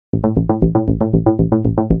All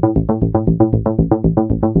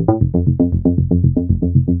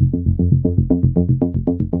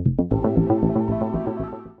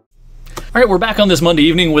right, we're back on this Monday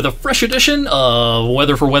evening with a fresh edition of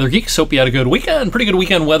Weather for Weather Geeks. Hope you had a good weekend, pretty good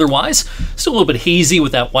weekend weather-wise. Still a little bit hazy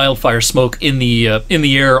with that wildfire smoke in the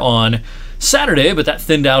air on Saturday, but that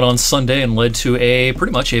thinned out on Sunday and led to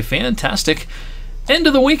pretty much a fantastic end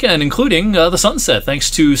of the weekend, including the sunset, thanks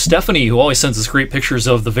to Stephanie, who always sends us great pictures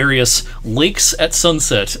of the various lakes at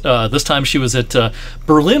sunset. This time she was at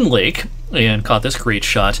Berlin Lake and caught this great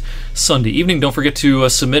shot Sunday evening. Don't forget to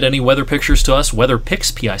submit any weather pictures to us, weather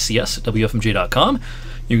pics, P-I-C-S, at WFMJ.com.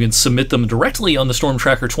 You can submit them directly on the Storm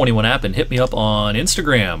Tracker 21 app and hit me up on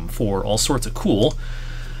Instagram for all sorts of cool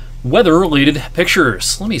weather-related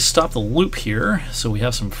pictures. Let me stop the loop here so we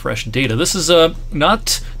have some fresh data. This is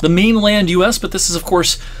not the mainland U.S., but this is, of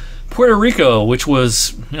course, Puerto Rico, which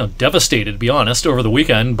was devastated, to be honest, over the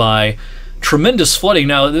weekend by tremendous flooding.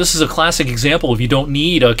 Now, this is a classic example of you don't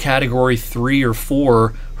need a Category 3 or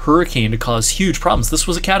 4 hurricane to cause huge problems. This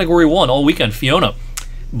was a Category 1 all weekend, Fiona,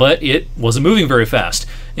 but it wasn't moving very fast,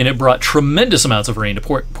 and it brought tremendous amounts of rain to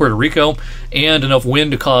Puerto Rico and enough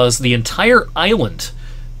wind to cause the entire island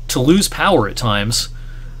to lose power at times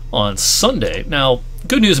on Sunday. Now,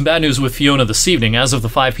 good news and bad news with Fiona this evening. As of the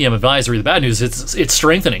 5 p.m. advisory, the bad news is it's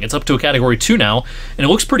strengthening. It's up to a Category 2 now, and it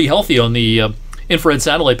looks pretty healthy on the infrared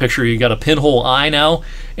satellite picture. You got a pinhole eye now,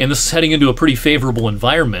 and this is heading into a pretty favorable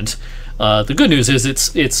environment. The good news is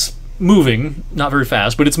it's moving, not very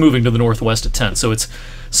fast, but it's moving to the northwest at 10. So it's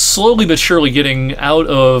slowly but surely getting out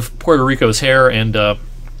of Puerto Rico's hair, and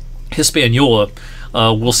Hispaniola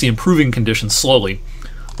will see improving conditions slowly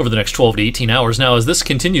over the next 12 to 18 hours. Now, as this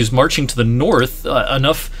continues marching to the north,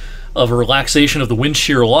 enough of a relaxation of the wind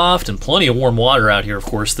shear aloft and plenty of warm water out here, of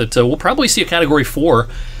course, that we'll probably see a Category 4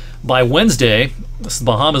 by Wednesday. This is the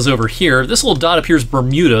Bahamas over here. This little dot appears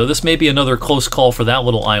Bermuda. This may be another close call for that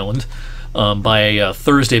little island by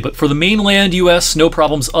Thursday. But for the mainland U.S., no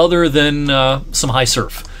problems other than some high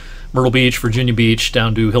surf. Myrtle Beach, Virginia Beach,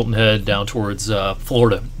 down to Hilton Head, down towards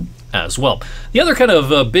Florida as well. The other kind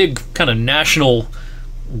of big kind of national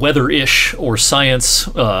weather-ish or science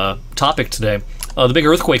topic today, the big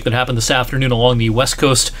earthquake that happened this afternoon along the west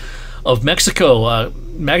coast of Mexico,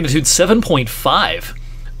 magnitude 7.5,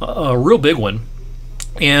 a real big one,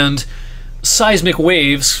 and seismic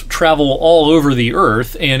waves travel all over the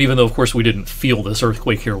earth. And even though, of course, we didn't feel this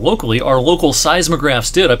earthquake here locally, our local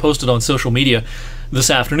seismographs did. I posted on social media this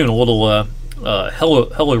afternoon a little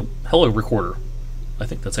hello recorder, I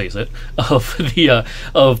think that's how you say it, of the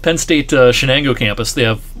of Penn State Shenango campus. They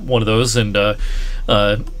have one of those, and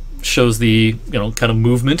shows the kind of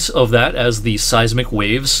movement of that as the seismic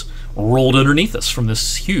waves rolled underneath us from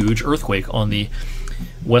this huge earthquake on the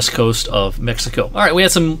west coast of Mexico. All right, we had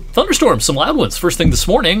some thunderstorms, some loud ones first thing this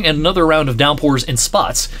morning, and another round of downpours in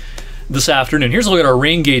spots this afternoon. Here's a look at our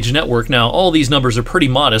rain gauge network. Now, all these numbers are pretty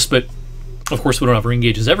modest, but of course we don't have rain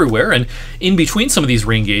gauges everywhere, and in between some of these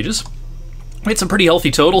rain gauges, we had some pretty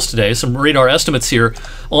healthy totals today. Some radar estimates here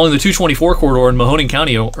along the 224 corridor in Mahoning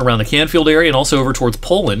County around the Canfield area and also over towards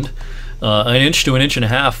Poland. An inch to an inch and a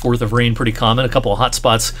half worth of rain, pretty common. A couple of hot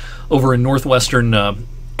spots over in northwestern,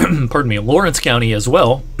 pardon me, Lawrence County as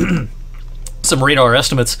well. Some radar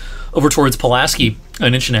estimates over towards Pulaski,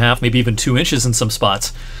 an inch and a half, maybe even 2 inches in some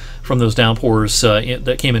spots from those downpours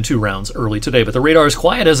that came in 2 rounds early today. But the radar is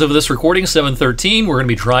quiet as of this recording, 7:13. We're going to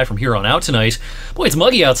be dry from here on out tonight. Boy, it's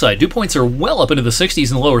muggy outside. Dew points are well up into the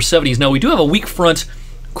 60s and lower 70s. Now, we do have a weak front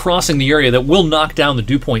crossing the area that will knock down the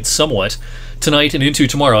dew points somewhat tonight and into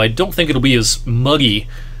tomorrow. I don't think it'll be as muggy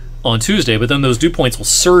on Tuesday, but then those dew points will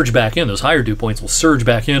surge back in. Those higher dew points will surge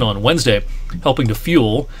back in on Wednesday, helping to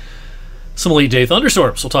fuel some late day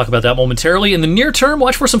thunderstorms. We'll talk about that momentarily. In the near term,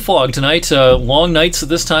 watch for some fog tonight. Long nights at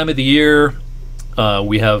this time of the year.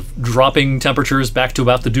 We have dropping temperatures back to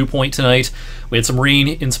about the dew point tonight. We had some rain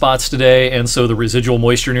in spots today, and so the residual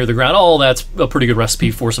moisture near the ground, all that's a pretty good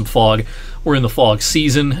recipe for some fog. We're in the fog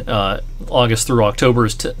season. August through October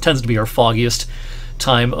tends to be our foggiest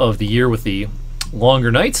time of the year with the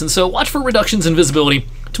longer nights, and so watch for reductions in visibility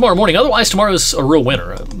tomorrow morning. Otherwise, tomorrow's a real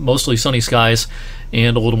winner. Mostly sunny skies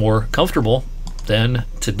and a little more comfortable than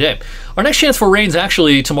today. Our next chance for rain is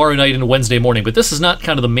actually tomorrow night into Wednesday morning, but this is not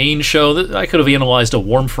kind of the main show. I could have analyzed a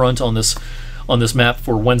warm front on this map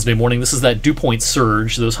for Wednesday morning. This is that dew point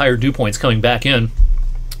surge, those higher dew points coming back in,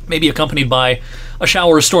 maybe accompanied by a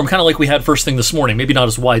shower or storm, kind of like we had first thing this morning. Maybe not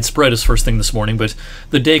as widespread as first thing this morning, but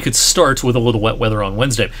the day could start with a little wet weather on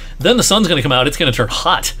Wednesday. Then the sun's going to come out. It's going to turn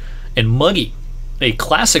hot and muggy. A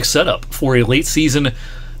classic setup for a late season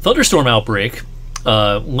thunderstorm outbreak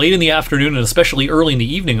Late in the afternoon and especially early in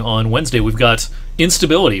the evening on Wednesday, we've got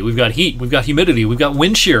instability, we've got heat, we've got humidity, we've got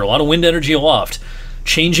wind shear, a lot of wind energy aloft,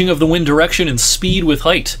 changing of the wind direction and speed with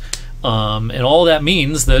height. And all that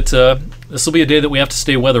means that this will be a day that we have to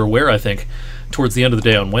stay weather aware, I think, towards the end of the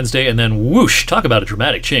day on Wednesday. And then whoosh, talk about a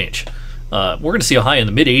dramatic change. We're going to see a high in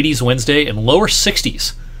the mid-80s Wednesday and lower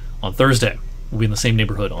 60s on Thursday. We'll be in the same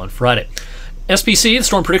neighborhood on Friday. SPC, the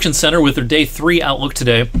Storm Prediction Center, with their Day 3 outlook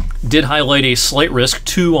today, did highlight a slight risk,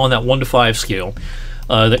 2 on that 1 to 5 scale.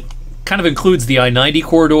 That kind of includes the I-90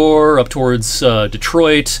 corridor up towards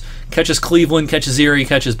Detroit, catches Cleveland, catches Erie,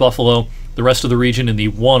 catches Buffalo, the rest of the region in the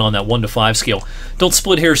 1 on that 1 to 5 scale. Don't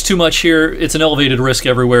split hairs too much here. It's an elevated risk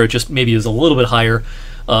everywhere. It just maybe is a little bit higher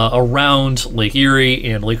around Lake Erie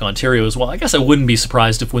and Lake Ontario as well. I guess I wouldn't be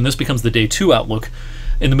surprised if when this becomes the Day 2 outlook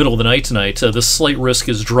in the middle of the night tonight, the slight risk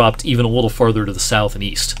is dropped even a little farther to the south and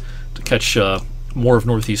east to catch more of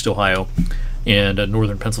northeast Ohio and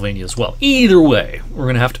northern Pennsylvania as well. Either way, we're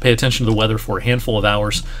going to have to pay attention to the weather for a handful of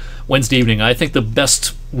hours Wednesday evening. I think the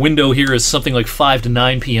best window here is something like 5 to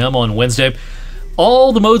 9 p.m. on Wednesday.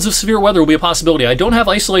 All the modes of severe weather will be a possibility. I don't have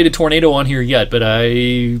isolated tornado on here yet, but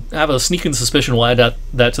I have a sneaking suspicion we'll add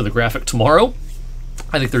that to the graphic tomorrow.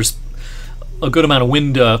 I think there's a good amount of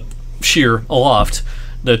wind shear aloft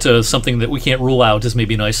that something that we can't rule out is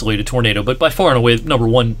maybe an isolated tornado. But by far and away, number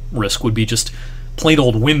one risk would be just plain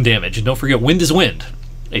old wind damage. And don't forget, wind is wind.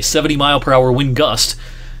 A 70-mile-per-hour wind gust,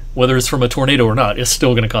 whether it's from a tornado or not, is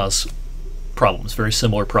still going to cause problems, very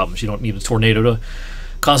similar problems. You don't need a tornado to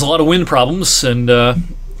cause a lot of wind problems, and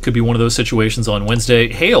could be one of those situations on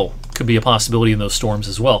Wednesday. Hail could be a possibility in those storms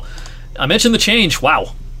as well. I mentioned the change.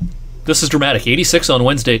 Wow. This is dramatic. 86 on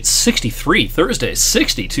Wednesday, 63 Thursday,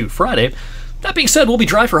 62 Friday. That being said, we'll be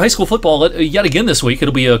dry for high school football yet again this week.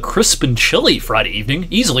 It'll be a crisp and chilly Friday evening,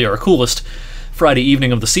 easily our coolest Friday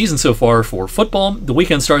evening of the season so far for football. The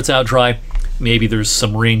weekend starts out dry. Maybe there's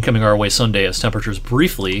some rain coming our way Sunday as temperatures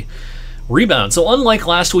briefly rebound. So unlike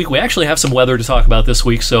last week, we actually have some weather to talk about this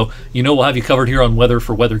week. So we'll have you covered here on Weather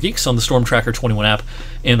for Weather Geeks on the Storm Tracker 21 app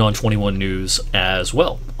and on 21 News as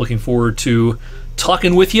well. Looking forward to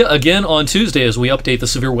talking with you again on Tuesday as we update the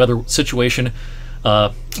severe weather situation,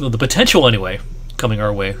 the potential anyway, coming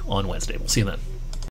our way on Wednesday. We'll see you then.